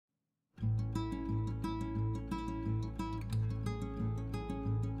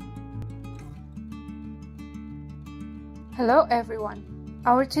Hello everyone!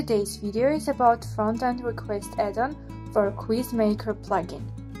 Our today's video is about Frontend Request add-on for Quiz Maker plugin.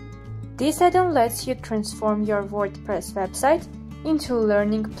 This add-on lets you transform your WordPress website into a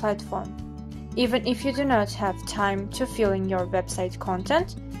learning platform. Even if you do not have time to fill in your website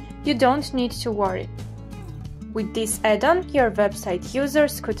content, you don't need to worry. With this add-on, your website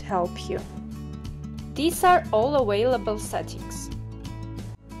users could help you. These are all available settings.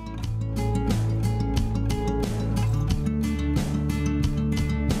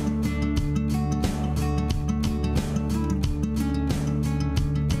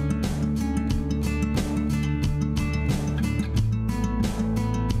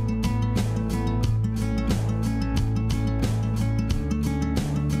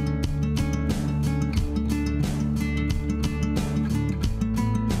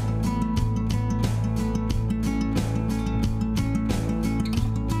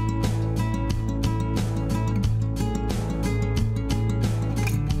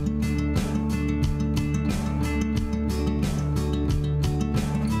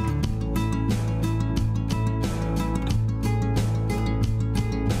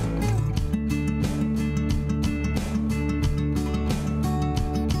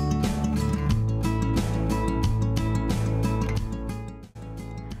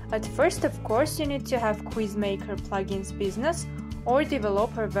 At first, of course, you need to have Quiz Maker Plugins Business or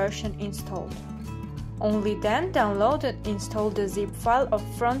Developer version installed. Only then download and install the zip file of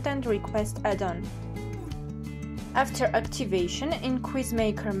Frontend Request add-on. After activation in Quiz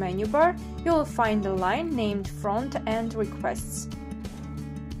Maker menu bar, you will find a line named Frontend Requests.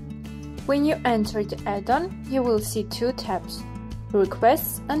 When you enter the add-on, you will see two tabs,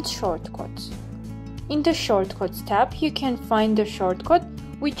 Requests and Shortcuts. In the Shortcuts tab, you can find the shortcut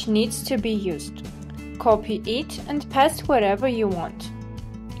which needs to be used. Copy it and paste wherever you want.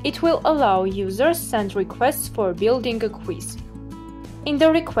 It will allow users send requests for building a quiz. In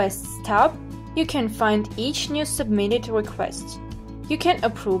the Requests tab, you can find each new submitted request. You can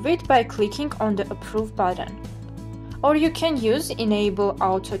approve it by clicking on the Approve button. Or you can use Enable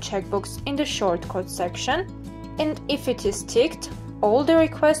Auto checkbox in the Shortcut section, and if it is ticked, all the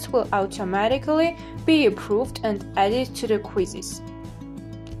requests will automatically be approved and added to the quizzes.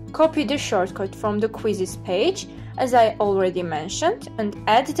 Copy the shortcut from the quizzes page, as I already mentioned, and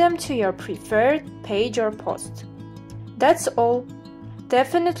add them to your preferred page or post. That's all.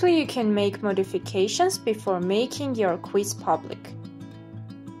 Definitely you can make modifications before making your quiz public.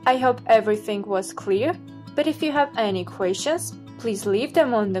 I hope everything was clear, but if you have any questions, please leave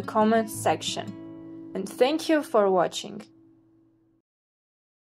them on the comments section. And thank you for watching.